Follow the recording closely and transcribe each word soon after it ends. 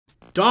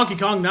Donkey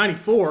Kong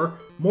 94.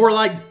 More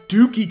like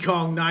Dookie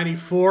Kong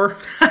 94.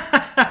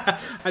 I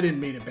didn't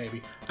mean it,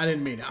 baby. I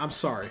didn't mean it. I'm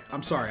sorry.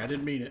 I'm sorry. I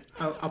didn't mean it.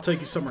 I'll take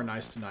you somewhere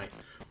nice tonight.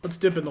 Let's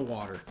dip in the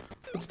water.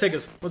 Let's take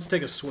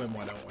a swim,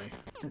 why don't we?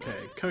 Okay,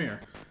 come here.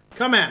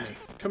 Come at me.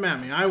 Come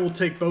at me. I will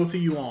take both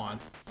of you on.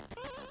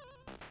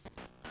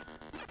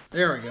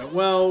 There we go.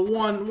 Well,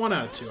 one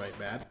out of two ain't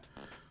bad.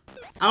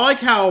 I like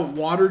how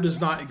water does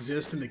not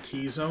exist in the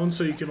key zone,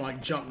 so you can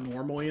like jump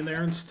normally in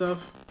there and stuff.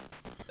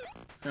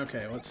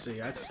 Okay, let's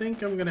see. I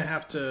think I'm gonna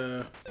have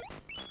to...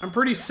 I'm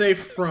pretty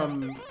safe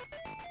from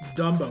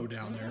Dumbo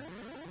down there.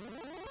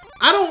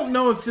 I don't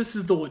know if this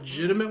is the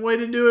legitimate way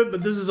to do it,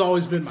 but this has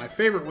always been my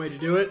favorite way to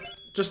do it.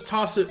 Just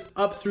toss it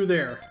up through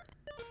there.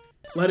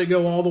 Let it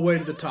go all the way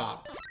to the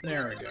top.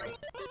 There we go.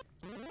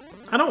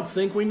 I don't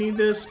think we need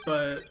this,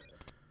 but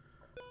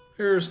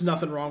there's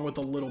nothing wrong with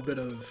a little bit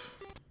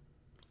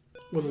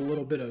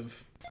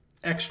of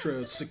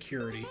extra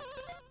security.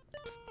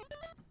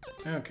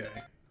 Okay.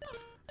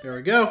 There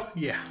we go.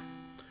 Yeah.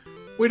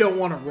 We don't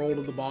want to roll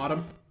to the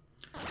bottom.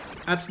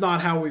 That's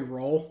not how we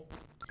roll.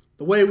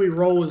 The way we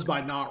roll is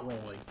by not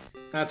rolling.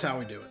 That's how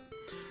we do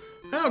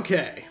it.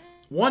 Okay.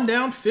 1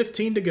 down,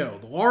 15 to go.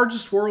 The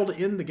largest world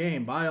in the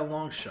game by a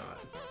long shot.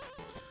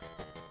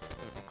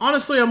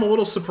 Honestly, I'm a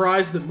little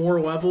surprised that more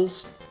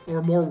levels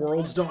or more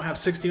worlds don't have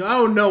 16.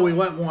 Oh no, we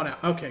let one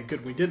out. Okay,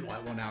 good. We didn't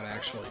let one out,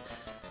 actually.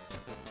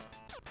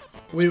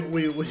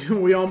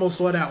 We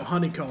almost let out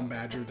Honeycomb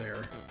Badger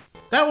there.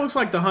 That looks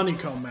like the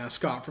Honeycomb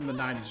mascot from the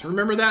 90s.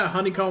 Remember that?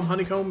 Honeycomb,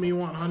 honeycomb, me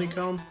want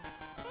honeycomb?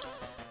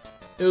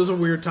 It was a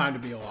weird time to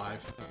be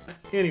alive.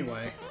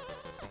 Anyway,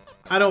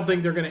 I don't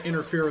think they're going to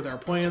interfere with our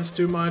plans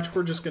too much.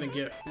 We're just going to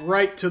get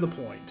right to the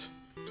point.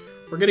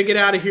 We're going to get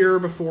out of here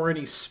before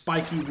any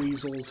spiky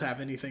weasels have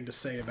anything to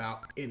say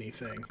about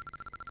anything.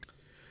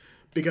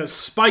 Because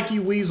spiky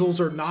weasels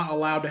are not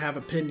allowed to have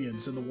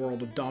opinions in the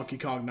world of Donkey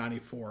Kong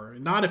 94.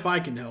 Not if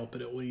I can help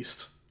it, at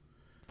least.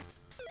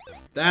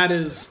 That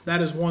is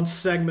one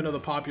segment of the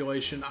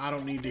population I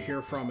don't need to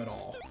hear from at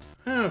all.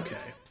 Okay.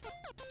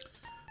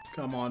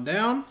 Come on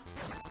down.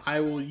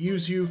 I will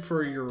use you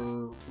for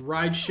your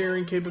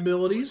ride-sharing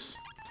capabilities.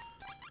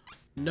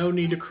 No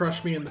need to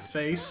crush me in the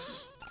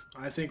face.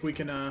 I think we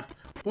can,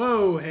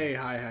 Whoa, hey,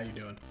 hi, how you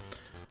doing?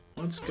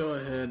 Let's go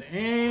ahead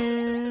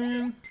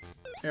and...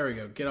 There we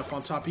go. Get up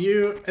on top of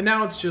you. And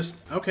now it's just...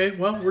 Okay,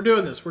 well, we're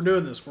doing this. We're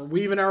doing this. We're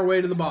weaving our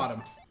way to the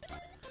bottom.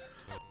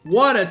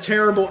 What a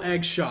terrible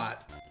egg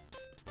shot.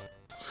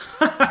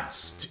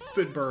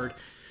 Stupid bird.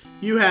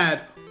 You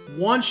had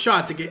one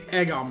shot to get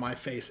egg on my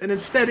face, and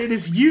instead it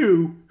is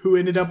you who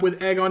ended up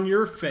with egg on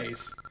your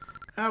face.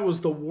 That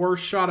was the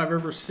worst shot I've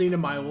ever seen in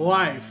my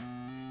life.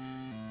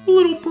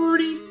 Little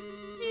birdie.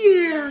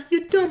 Yeah,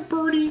 you dumb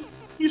birdie.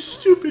 You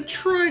stupid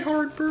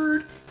try-hard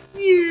bird.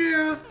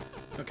 Yeah.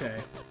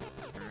 Okay.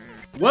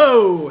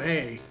 Whoa,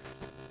 hey.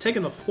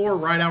 Taking the floor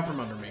right out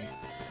from under me.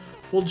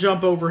 We'll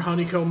jump over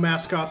Honeycomb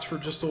mascots for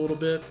just a little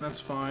bit.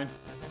 That's fine.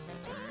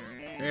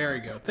 There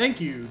you go.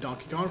 Thank you,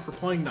 Donkey Kong, for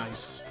playing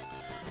nice.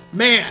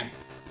 Man,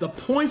 the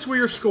points we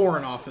are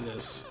scoring off of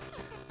this.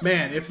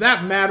 Man, if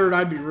that mattered,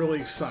 I'd be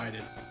really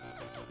excited.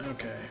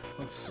 Okay,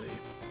 let's see.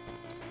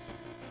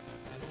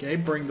 Okay,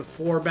 bring the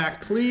floor back,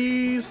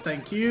 please.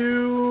 Thank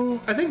you.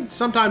 I think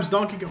sometimes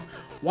Donkey Kong...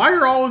 Why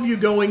are all of you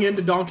going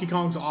into Donkey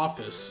Kong's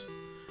office?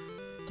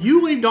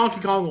 You leave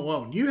Donkey Kong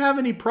alone. You have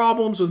any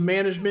problems with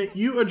management,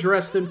 you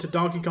address them to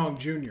Donkey Kong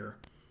Jr.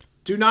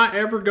 Do not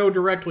ever go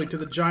directly to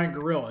the giant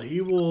gorilla. He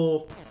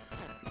will...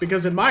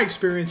 Because in my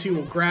experience, he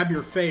will grab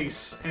your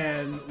face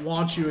and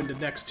launch you into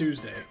next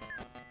Tuesday.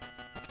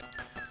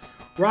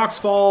 Rocks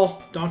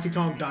fall. Donkey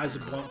Kong dies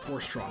of blunt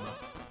force trauma.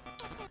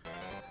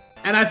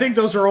 And I think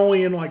those are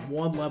only in like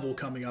one level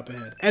coming up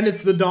ahead. And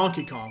it's the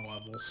Donkey Kong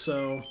level,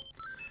 so...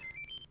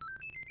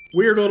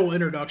 Weird little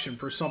introduction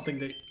for something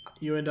that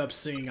you end up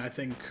seeing, I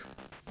think,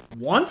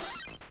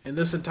 once in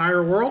this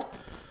entire world.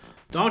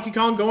 Donkey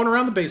Kong going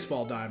around the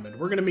baseball diamond.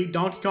 We're going to meet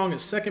Donkey Kong at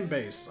second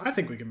base. I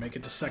think we can make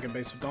it to second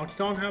base with Donkey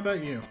Kong. How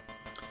about you?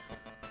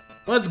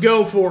 Let's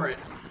go for it.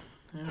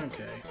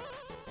 Okay.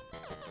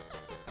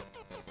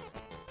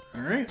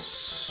 Alright.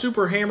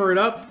 Super hammer it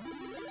up.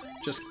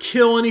 Just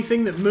kill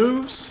anything that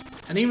moves.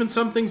 And even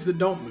some things that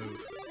don't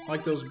move.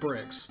 Like those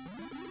bricks.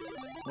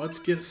 Let's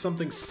get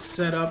something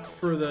set up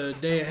for the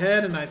day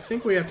ahead. And I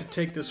think we have to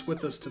take this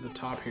with us to the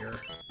top here.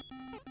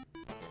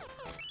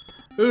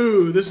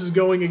 Ooh, this is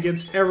going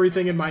against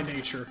everything in my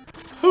nature.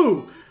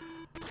 Ooh!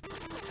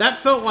 That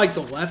felt like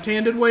the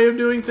left-handed way of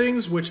doing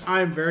things, which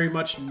I'm very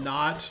much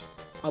not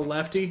a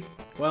lefty.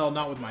 Well,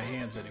 not with my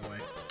hands anyway.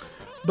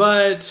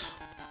 But...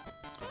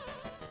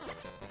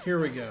 here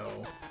we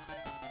go.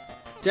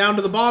 Down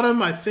to the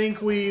bottom, I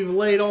think we've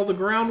laid all the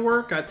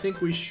groundwork. I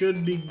think we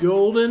should be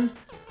golden.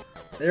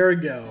 There we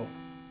go.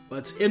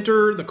 Let's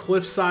enter the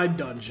cliffside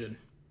dungeon.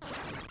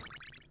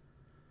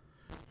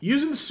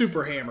 Using the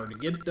super hammer to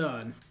get it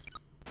done.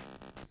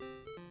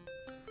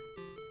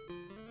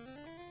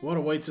 What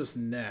awaits us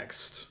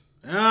next?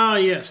 Ah,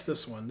 yes,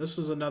 this one. This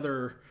is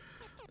another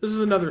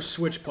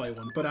Switch Play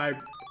one, but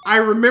I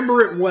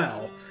remember it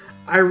well.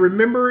 I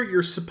remember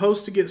you're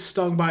supposed to get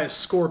stung by a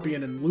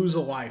scorpion and lose a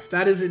life.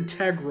 That is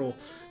integral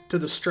to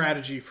the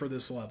strategy for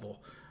this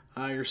level.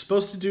 You're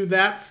supposed to do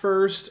that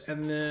first,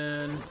 and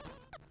then...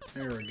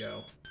 There we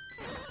go.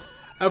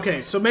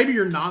 Okay, so maybe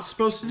you're not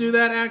supposed to do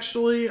that,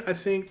 actually. I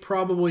think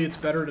probably it's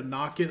better to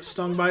not get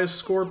stung by a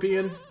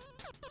scorpion.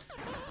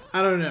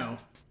 I don't know.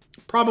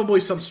 Probably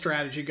some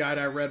strategy guide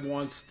I read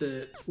once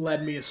that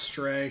led me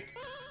astray.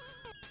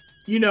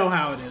 You know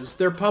how it is.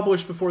 They're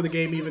published before the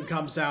game even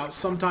comes out.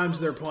 Sometimes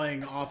they're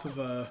playing off of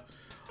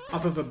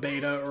a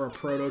beta or a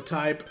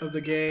prototype of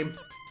the game.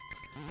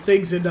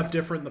 Things end up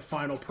different in the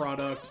final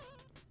product.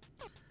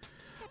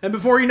 And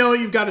before you know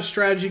it, you've got a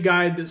strategy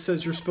guide that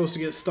says you're supposed to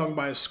get stung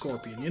by a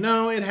scorpion. You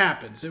know, it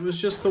happens. It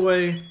was just the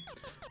way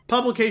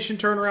publication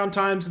turnaround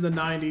times in the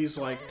 90s.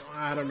 Like,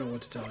 I don't know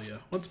what to tell you.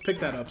 Let's pick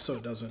that up so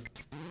it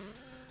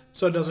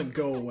doesn't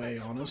go away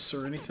on us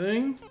or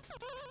anything.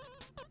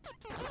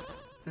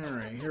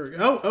 Alright, here we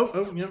go.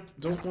 Oh, yep.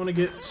 Don't want to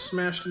get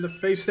smashed in the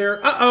face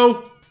there.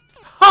 Uh-oh!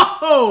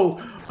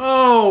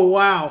 Oh,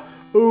 wow.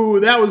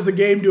 Ooh, that was the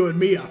game doing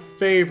me a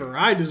favor.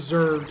 I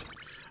deserved...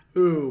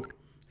 Ooh.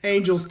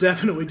 Angels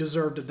definitely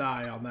deserve to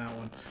die on that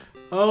one.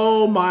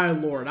 Oh my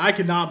lord. I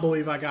cannot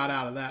believe I got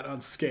out of that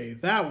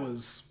unscathed. That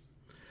was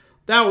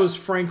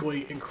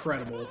frankly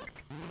incredible.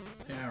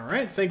 Yeah,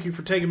 alright, thank you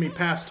for taking me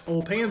past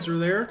old Panzer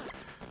there.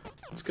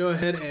 Let's go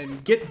ahead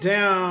and get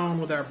down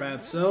with our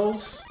bad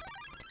selves.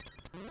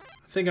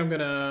 I think I'm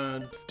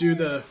gonna do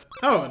the...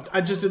 Oh,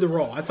 I just did the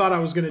roll. I thought I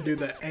was gonna do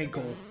the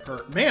ankle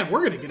hurt. Man,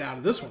 we're gonna get out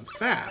of this one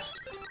fast.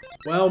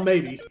 Well,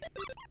 maybe.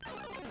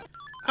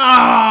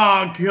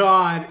 Oh,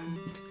 God.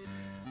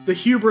 The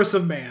hubris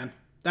of man.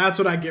 That's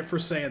what I get for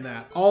saying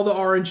that. All the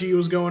RNG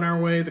was going our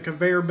way. The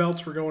conveyor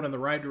belts were going in the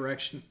right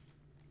direction.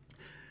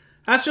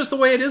 That's just the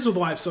way it is with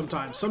life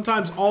sometimes.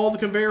 Sometimes all the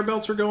conveyor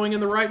belts are going in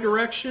the right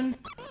direction.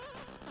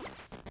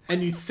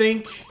 And you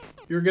think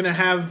you're going to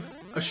have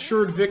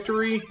assured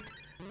victory.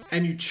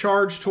 And you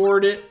charge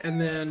toward it.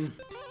 And then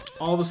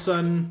all of a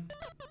sudden...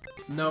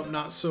 Nope,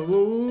 not so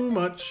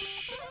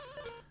much.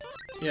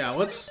 Yeah,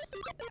 let's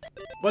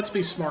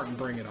be smart and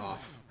bring it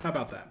off. How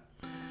about that?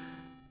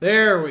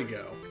 There we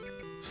go.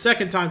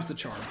 Second time's the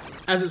charm,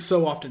 as it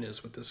so often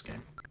is with this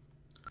game.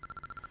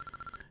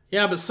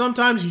 Yeah, but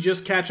sometimes you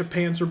just catch a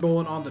Panzer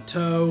bullet on the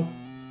toe,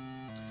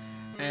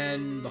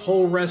 and the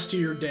whole rest of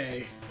your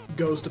day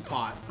goes to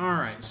pot.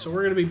 Alright, so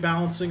we're going to be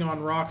balancing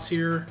on rocks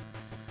here.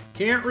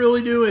 Can't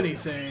really do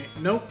anything.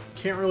 Nope,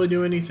 can't really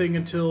do anything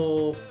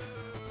until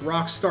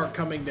rocks start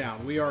coming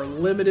down. We are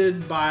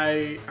limited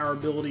by our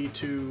ability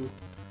to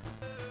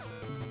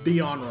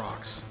be on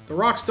rocks. The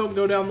rocks don't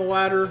go down the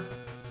ladder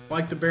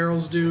like the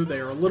barrels do.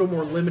 They are a little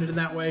more limited in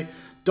that way.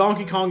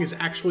 Donkey Kong is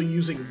actually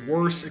using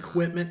worse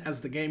equipment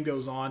as the game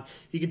goes on.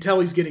 You can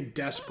tell he's getting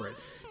desperate.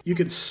 You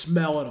can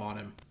smell it on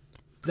him.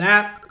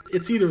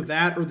 It's either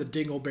that or the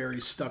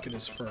dingleberries stuck in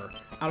his fur.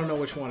 I don't know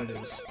which one it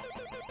is.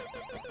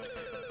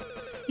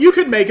 You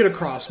could make it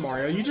across,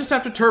 Mario. You just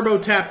have to turbo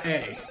tap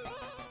A.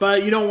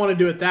 But you don't want to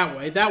do it that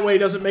way. That way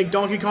doesn't make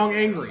Donkey Kong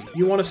angry.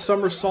 You want to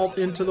somersault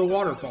into the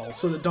waterfall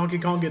so that Donkey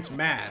Kong gets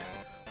mad.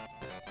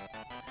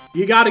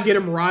 You got to get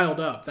him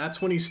riled up.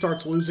 That's when he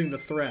starts losing the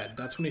thread.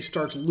 That's when he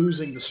starts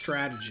losing the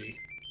strategy.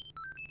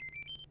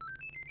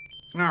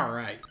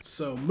 Alright,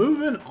 so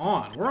moving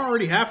on. We're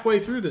already halfway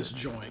through this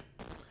joint.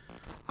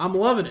 I'm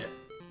loving it.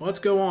 Let's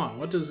go on.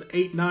 What does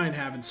 8-9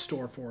 have in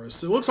store for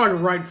us? It looks like we're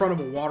right in front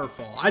of a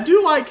waterfall. I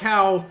do like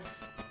how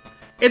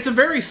it's a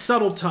very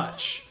subtle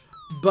touch,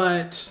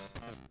 but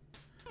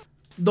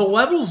the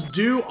levels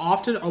do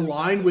often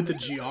align with the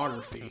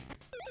geography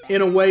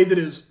in a way that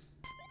is...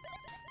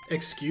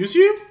 Excuse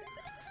you?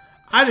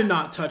 I did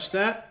not touch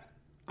that.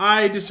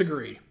 I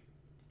disagree.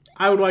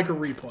 I would like a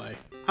replay.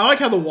 I like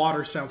how the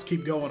water sounds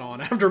keep going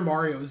on after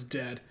Mario is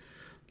dead.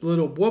 The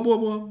little blub blub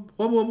blub,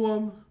 blub blub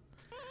blub.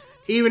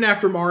 Even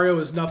after Mario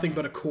is nothing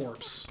but a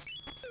corpse,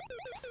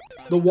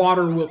 the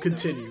water will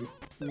continue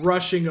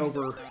rushing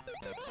over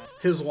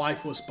his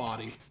lifeless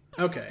body.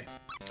 Okay.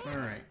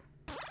 Alright.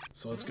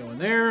 So let's go in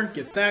there,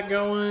 get that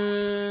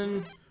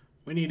going.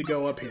 We need to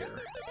go up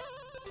here.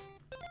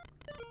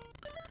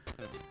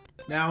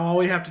 Now all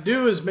we have to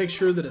do is make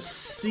sure that a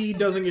seed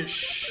doesn't get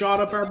shot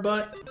up our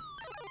butt.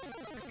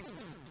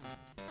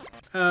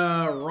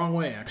 Wrong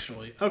way,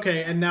 actually.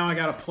 Okay, and now I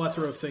got a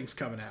plethora of things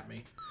coming at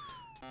me.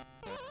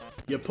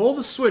 You pull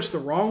the switch the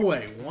wrong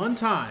way one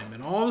time,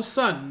 and all of a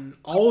sudden,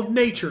 all of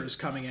nature is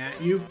coming at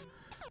you.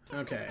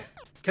 Okay.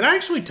 Can I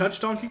actually touch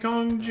Donkey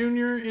Kong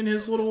Jr. in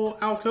his little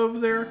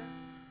alcove there?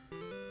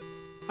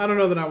 I don't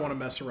know that I want to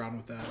mess around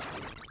with that.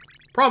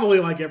 Probably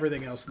like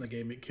everything else in the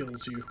game, it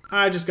kills you.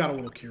 I just got a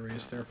little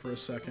curious there for a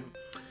second.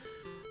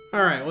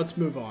 Alright, let's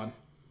move on.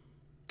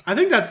 I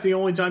think that's the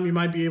only time you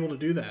might be able to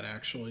do that,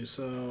 actually,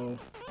 so...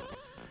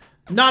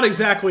 Not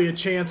exactly a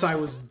chance I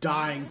was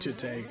dying to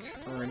take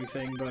or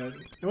anything, but...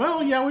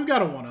 Well, yeah, we've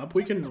got a 1-up.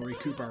 We can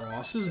recoup our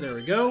losses. There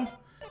we go.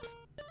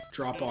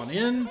 Drop on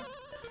in.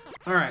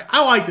 Alright,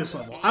 I like this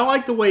level. I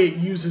like the way it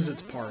uses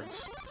its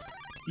parts.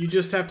 You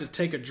just have to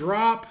take a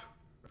drop.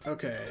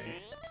 Okay.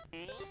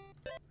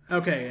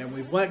 Okay, and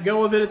we've let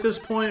go of it at this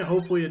point.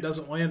 Hopefully it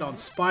doesn't land on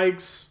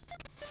spikes.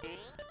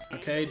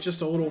 Okay,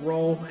 just a little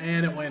roll,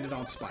 and it landed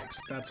on spikes.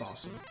 That's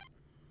awesome.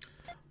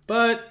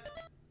 But,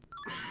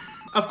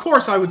 of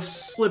course I would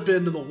slip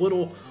into the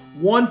little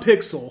 1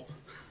 pixel.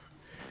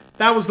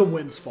 That was the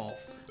wind's fault.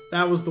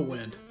 That was the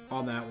wind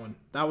on that one.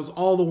 That was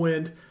all the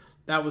wind.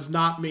 That was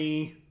not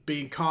me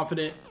being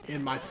confident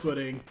in my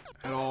footing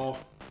at all.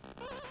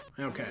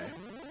 Okay.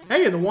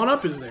 Hey, the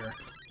 1-up is there.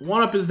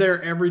 1-up is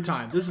there every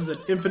time. This is an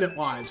infinite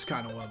lives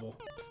kind of level.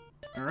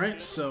 Alright,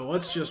 so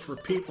let's just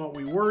repeat what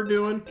we were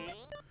doing.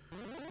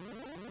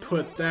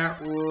 Put that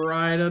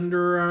right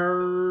under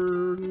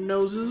our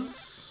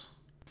noses.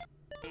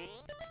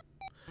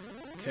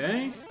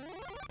 Okay.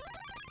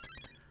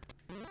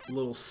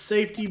 Little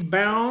safety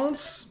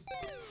bounce.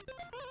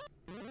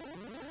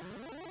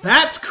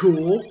 That's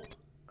cool.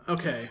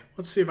 Okay,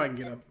 let's see if I can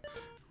get up.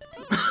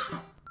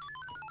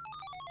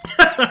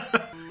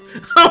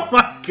 Oh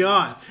my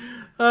god.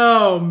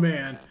 Oh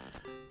man.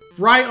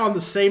 Right on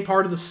the same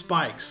part of the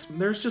spikes.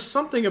 There's just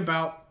something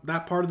about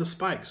that part of the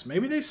spikes.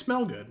 Maybe they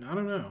smell good. I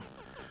don't know.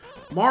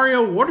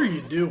 Mario, what are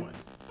you doing?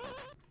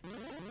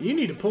 You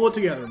need to pull it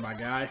together, my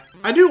guy.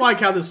 I do like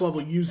how this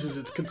level uses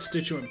its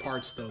constituent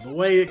parts, though. The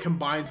way it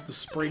combines the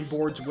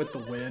springboards with the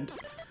wind.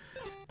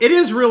 It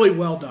is really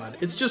well done.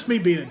 It's just me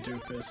being a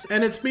doofus.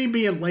 And it's me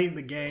being late in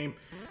the game.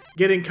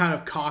 Getting kind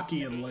of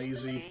cocky and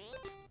lazy.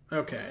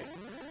 Okay.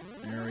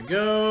 There we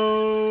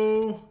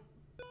go.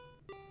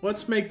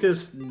 Let's make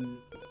this...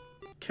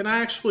 Can I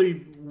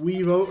actually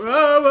weave over...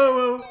 Oh,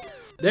 oh, oh.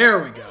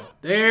 There we go.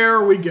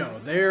 There we go.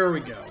 There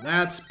we go.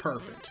 That's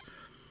perfect.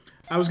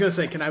 I was going to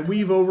say, can I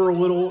weave over a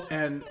little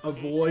and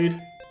avoid?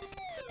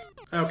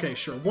 Okay,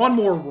 sure. One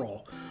more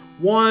roll.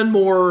 One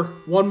more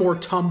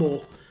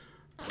tumble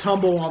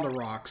on the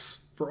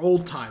rocks for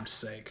old time's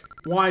sake.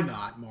 Why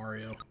not,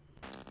 Mario?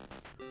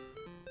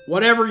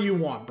 Whatever you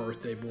want,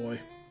 birthday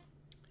boy.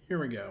 Here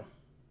we go.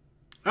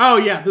 Oh,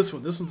 yeah, this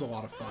one. This one's a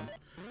lot of fun.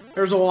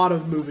 There's a lot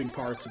of moving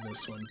parts in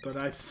this one, but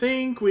I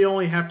think we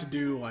only have to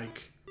do,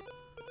 like...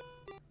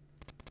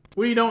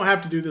 We don't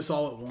have to do this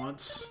all at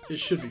once. It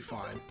should be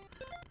fine.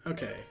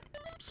 Okay,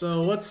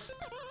 so let's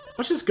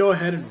just go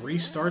ahead and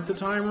restart the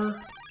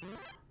timer.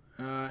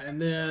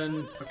 And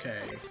then, okay,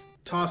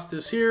 toss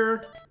this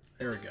here.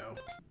 There we go.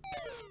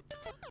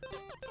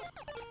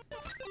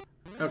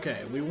 Okay,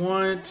 we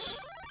want...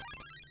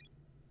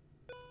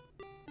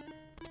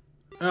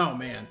 Oh,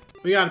 man.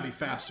 We gotta be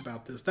fast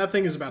about this. That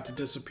thing is about to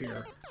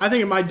disappear. I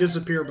think it might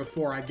disappear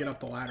before I get up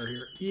the ladder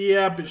here.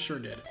 Yep, it sure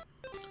did.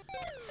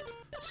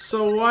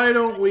 So why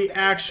don't we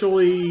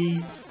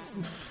actually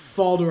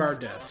fall to our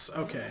deaths?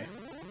 Okay.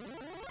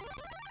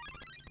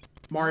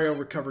 Mario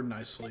recovered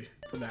nicely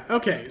from that.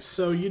 Okay,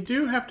 so you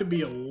do have to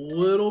be a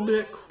little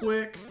bit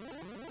quick.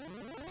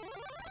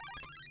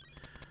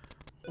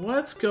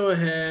 Let's go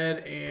ahead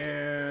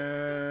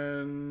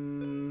and...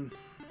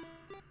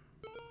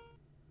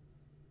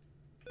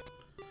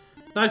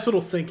 Nice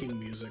little thinking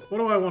music. What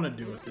do I want to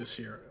do with this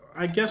here?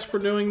 I guess we're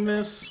doing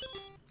this.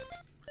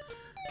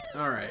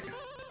 Alright.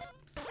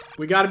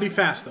 We gotta be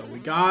fast, though. We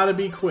gotta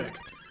be quick.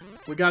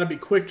 We gotta be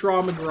quick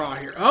draw McGraw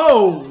here.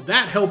 Oh,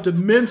 that helped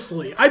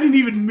immensely. I didn't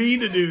even mean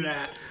to do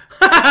that.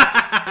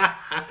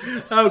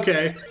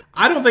 Okay.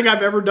 I don't think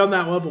I've ever done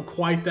that level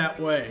quite that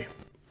way.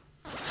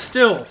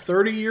 Still,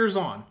 30 years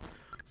on,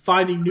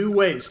 finding new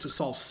ways to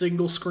solve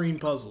single-screen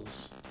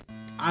puzzles.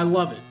 I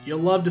love it. You'll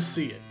love to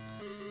see it.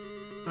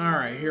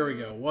 Alright, here we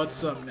go.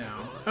 What's up now?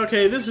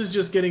 Okay, this is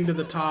just getting to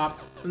the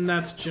top, and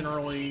that's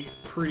generally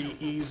pretty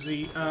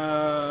easy.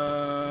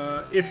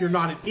 If you're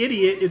not an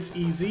idiot, it's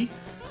easy.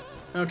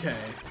 Okay,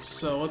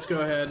 so let's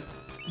go ahead.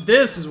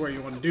 This is where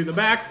you want to do the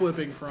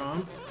backflipping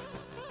from.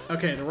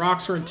 Okay, the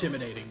rocks are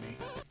intimidating me.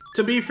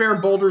 To be fair,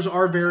 boulders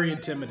are very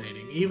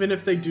intimidating, even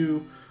if they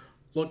do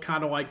look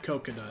kind of like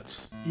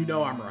coconuts. You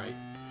know I'm right.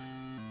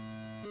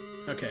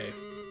 Okay.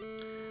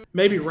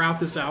 Maybe route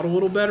this out a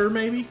little better,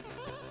 maybe?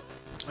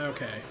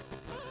 Okay.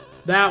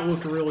 That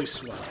looked really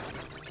swell.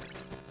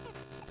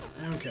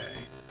 Okay.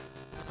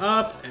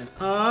 Up and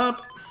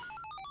up.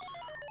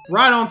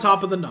 Right on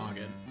top of the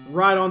noggin.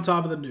 Right on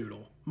top of the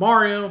noodle.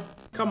 Mario,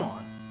 come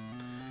on.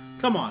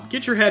 Come on,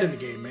 get your head in the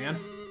game, man.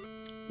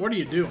 What are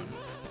you doing?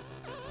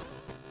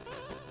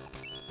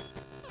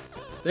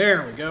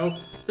 There we go.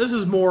 This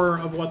is more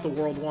of what the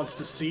world wants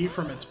to see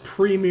from its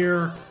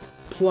premier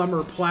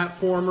plumber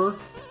platformer,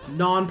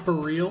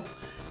 non-per-real.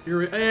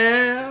 Here,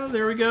 yeah,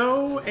 there we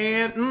go.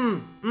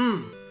 And,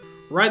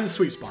 right in the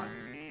sweet spot.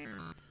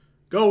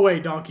 Go away,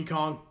 Donkey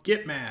Kong.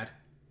 Get mad.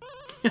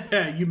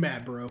 You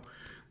mad, bro.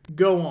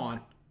 Go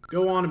on.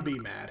 Go on and be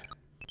mad.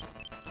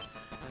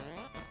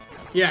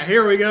 Yeah,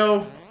 here we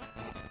go.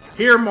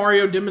 Here,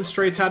 Mario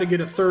demonstrates how to get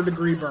a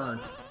third-degree burn.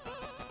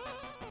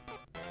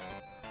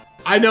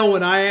 I know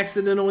when I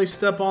accidentally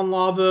step on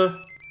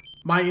lava,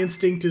 my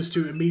instinct is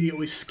to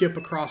immediately skip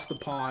across the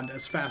pond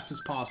as fast as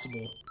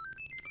possible.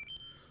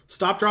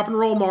 Stop, drop, and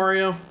roll,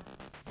 Mario.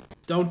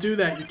 Don't do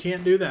that. You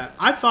can't do that.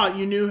 I thought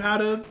you knew how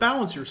to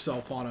balance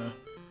yourself on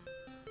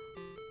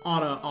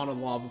on a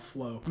lava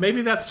flow.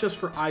 Maybe that's just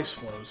for ice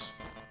flows.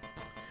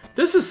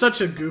 This is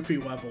such a goofy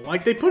level.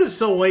 Like, they put it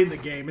so late in the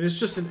game, and it's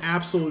just an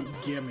absolute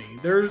gimme.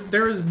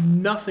 There is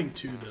nothing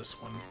to this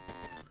one.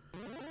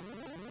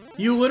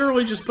 You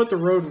literally just put the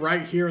road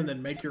right here and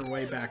then make your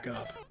way back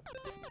up.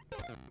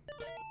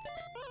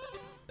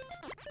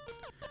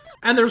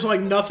 And there's, like,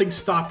 nothing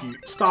stopping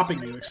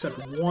you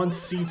except one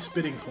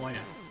seed-spitting plant.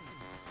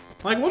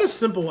 Like, what a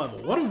simple level.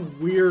 What a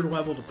weird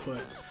level to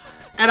put.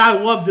 And I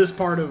love this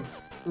part of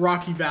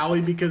Rocky Valley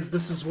because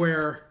this is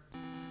where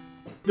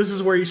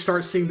you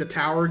start seeing the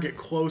tower get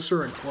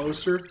closer and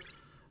closer.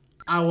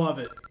 I love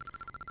it.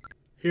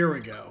 Here we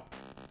go.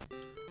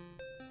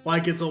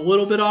 Like, it's a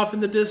little bit off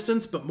in the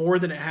distance, but more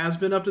than it has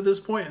been up to this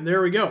point. And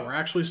there we go. We're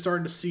actually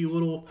starting to see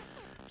little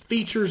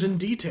features and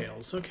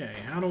details. Okay,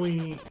 how do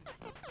we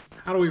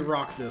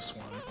rock this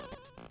one?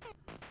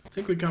 I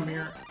think we come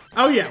here.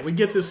 Oh yeah, we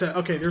get this.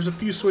 Okay, there's a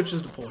few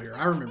switches to pull here.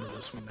 I remember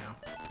this one now.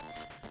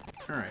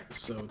 Alright,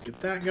 so get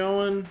that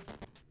going.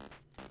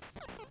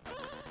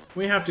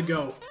 We have to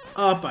go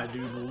up, I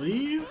do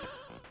believe.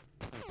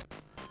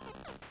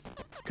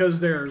 Because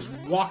there's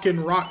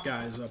walking rock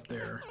guys up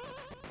there.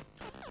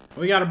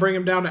 We got to bring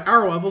them down to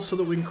our level so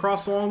that we can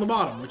cross along the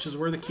bottom, which is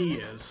where the key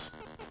is.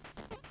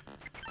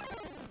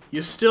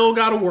 You still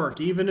got to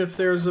work, even if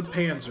there's a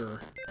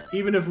Panzer.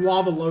 Even if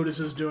Lava Lotus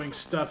is doing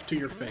stuff to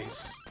your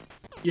face.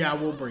 Yeah,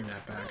 we'll bring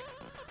that back.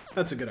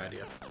 That's a good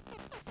idea.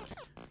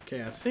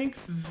 Okay, I think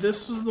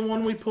this was the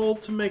one we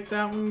pulled to make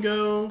that one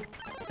go.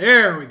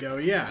 There we go,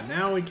 yeah.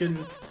 Now we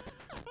can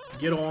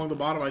get along the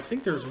bottom. I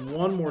think there's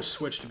one more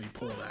switch to be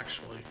pulled,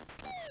 actually.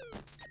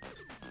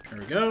 There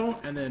we go.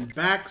 And then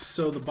back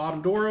so the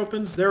bottom door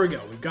opens. There we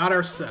go. We've got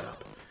our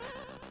setup.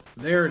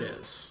 There it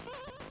is.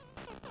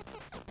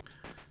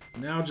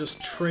 Now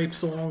just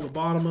traipse along the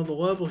bottom of the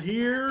level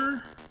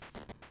here.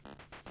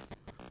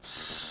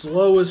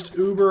 Slowest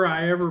Uber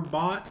I ever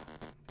bought.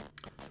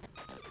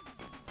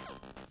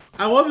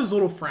 I love his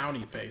little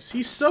frowny face.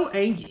 He's so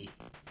angry.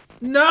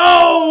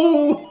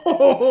 No!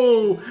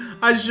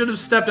 I should have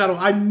stepped out.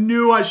 I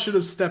knew I should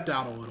have stepped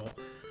out a little.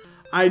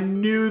 I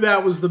knew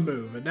that was the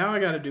move. And now I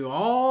got to do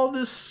all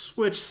this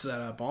switch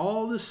setup,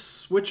 all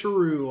this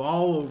switcheroo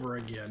all over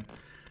again.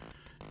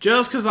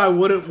 Just because I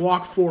wouldn't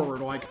walk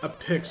forward like a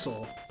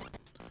pixel.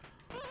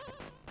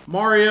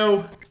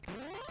 Mario,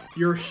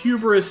 your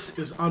hubris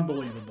is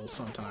unbelievable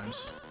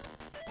sometimes.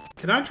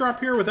 Can I drop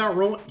here without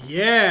rolling?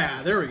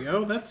 Yeah, there we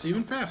go. That's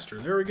even faster.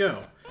 There we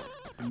go.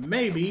 And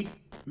maybe,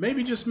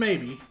 just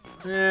maybe.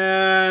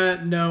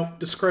 No.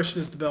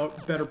 Discretion is the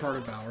better part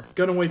of valor.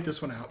 Gonna wait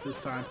this one out this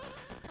time.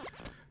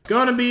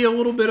 Gonna be a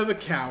little bit of a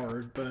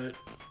coward, but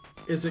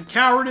is it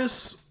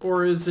cowardice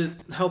or is it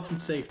health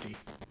and safety?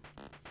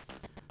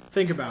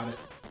 Think about it.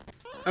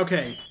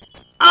 Okay.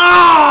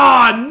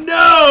 Ah,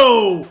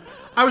 no!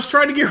 I was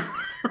trying to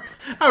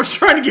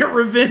get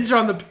revenge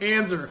on the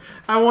Panzer.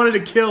 I wanted to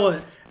kill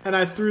it, and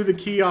I threw the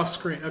key off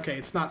screen. Okay,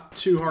 it's not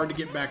too hard to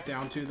get back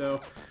down to,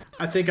 though.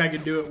 I think I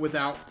could do it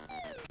without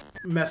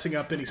messing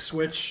up any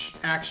switch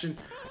action.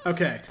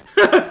 Okay.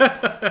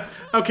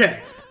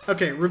 Okay.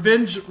 Okay,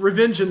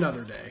 revenge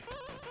another day.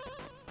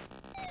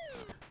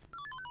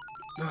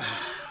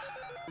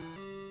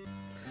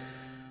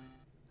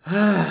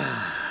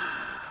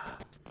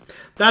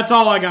 That's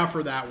all I got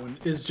for that one,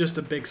 is just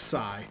a big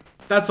sigh.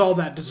 That's all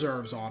that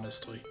deserves,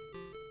 honestly.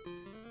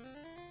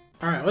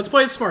 Alright, let's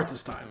play it smart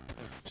this time.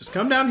 Just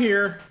come down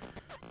here.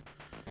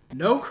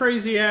 No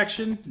crazy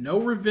action. No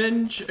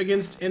revenge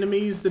against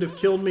enemies that have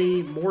killed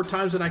me more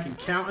times than I can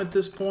count at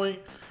this point.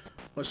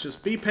 Let's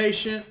just be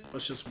patient.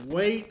 Let's just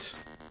wait.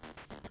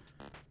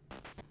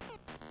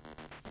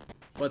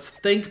 Let's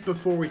think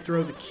before we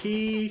throw the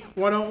key.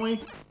 Why don't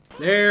we?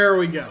 There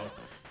we go.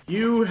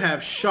 You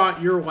have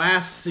shot your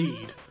last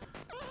seed.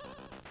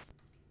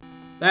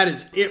 That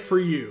is it for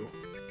you.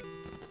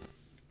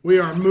 We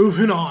are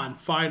moving on,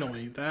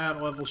 finally.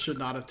 That level should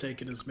not have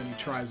taken as many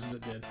tries as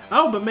it did.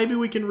 Oh, but maybe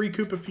we can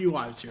recoup a few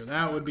lives here.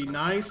 That would be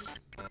nice.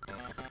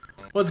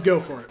 Let's go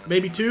for it.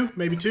 Maybe two?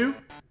 Maybe two?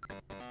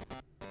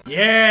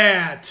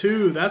 Yeah,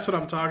 two. That's what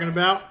I'm talking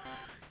about.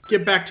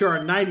 Get back to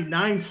our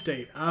 99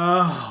 state.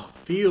 Oh,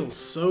 feels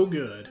so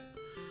good.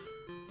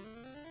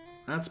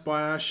 That's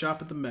why I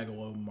shop at the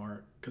Megalo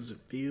Mart, because it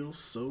feels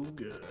so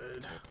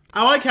good.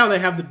 I like how they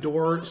have the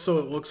door so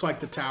it looks like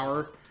the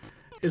tower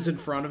is in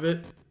front of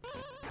it.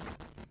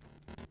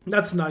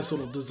 That's a nice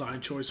little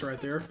design choice right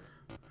there.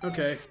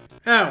 Okay.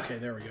 Okay,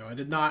 there we go. I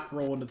did not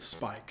roll into the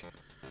spike.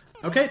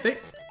 Okay,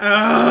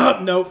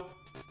 nope.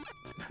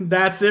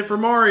 That's it for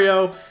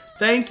Mario.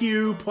 Thank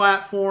you,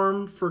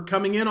 platform, for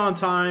coming in on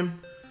time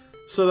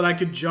so that I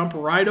could jump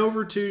right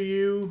over to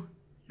you.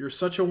 You're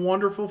such a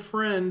wonderful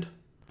friend.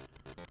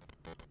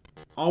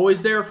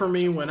 Always there for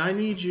me when I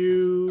need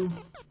you.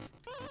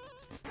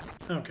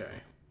 Okay.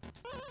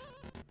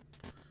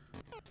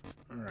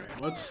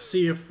 Alright, let's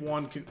see if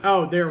one can...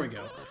 Oh, there we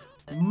go.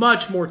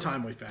 Much more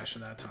timely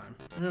fashion that time.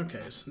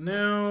 Okay, so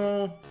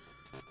now...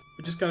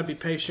 We just gotta be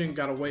patient.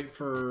 Gotta wait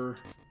for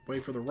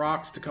the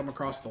rocks to come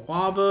across the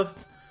lava.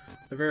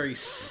 The very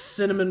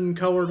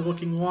cinnamon-colored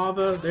looking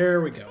lava. There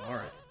we go.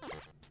 Alright.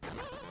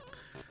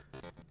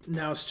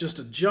 Now it's just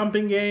a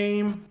jumping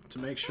game to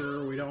make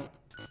sure we don't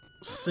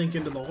sink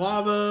into the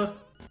lava.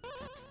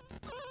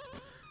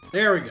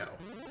 There we go.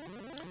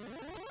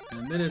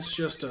 And then it's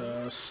just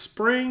a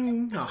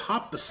spring, a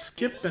hop, a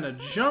skip, and a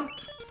jump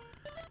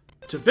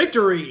to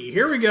victory.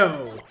 Here we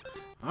go.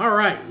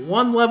 Alright,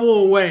 one level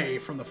away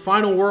from the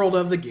final world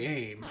of the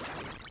game.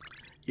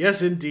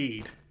 Yes,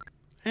 indeed.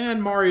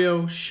 And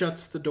Mario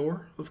shuts the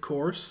door, of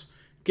course.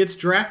 Gets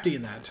drafty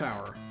in that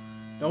tower.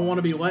 Don't want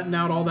to be letting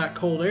out all that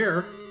cold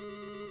air.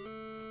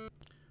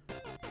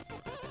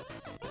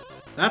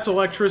 That's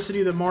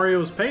electricity that Mario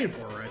is paying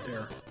for right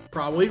there.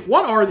 Probably.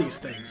 What are these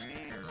things?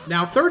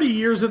 Now, 30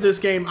 years of this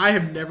game, I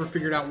have never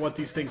figured out what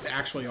these things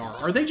actually are.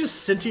 Are they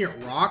just sentient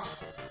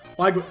rocks?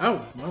 Like,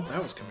 oh, well,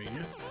 that was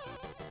convenient.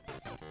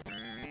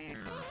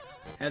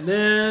 And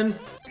then,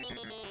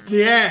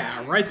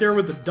 yeah, right there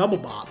with the double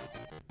bop.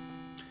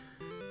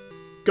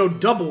 Go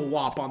double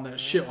whop on that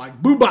shit like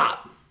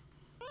boobop.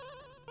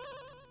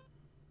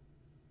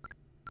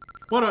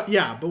 What?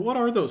 Yeah, but what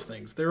are those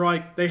things? They're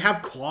like, they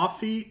have claw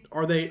feet.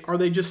 Are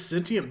they just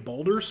sentient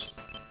boulders?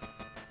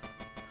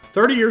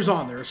 30 years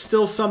on, there are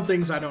still some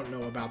things I don't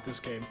know about this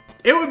game.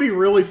 It would be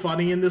really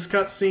funny in this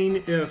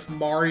cutscene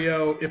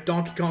if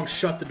Donkey Kong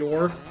shut the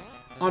door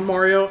on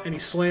Mario and he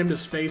slammed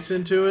his face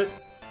into it.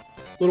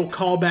 Little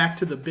callback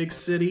to the big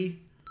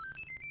city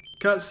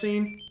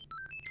cutscene.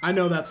 I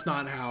know that's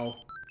not how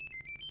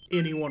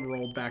anyone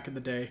rolled back in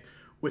the day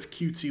with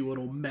cutesy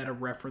little meta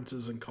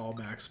references and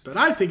callbacks, but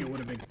I think it would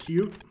have been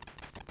cute.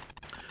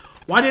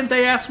 Why didn't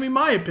they ask me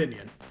my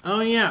opinion?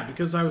 Oh yeah,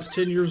 because I was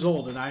 10 years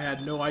old and I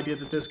had no idea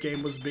that this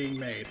game was being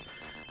made.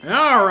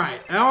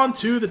 Alright, on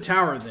to the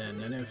tower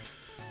then. And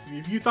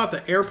if you thought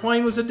the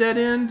airplane was a dead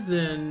end,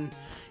 then,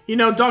 you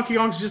know, Donkey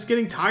Kong's just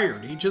getting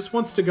tired. He just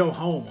wants to go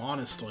home,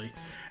 honestly.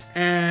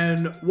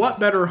 And what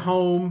better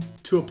home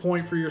to a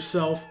point for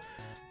yourself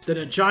than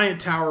a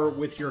giant tower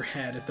with your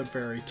head at the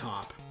very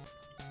top?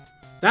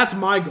 That's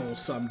my goal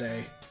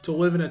someday, to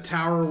live in a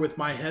tower with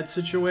my head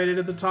situated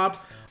at the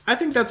top. I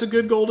think that's a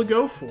good goal to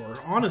go for,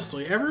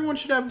 honestly. Everyone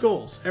should have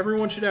goals.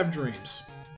 Everyone should have dreams.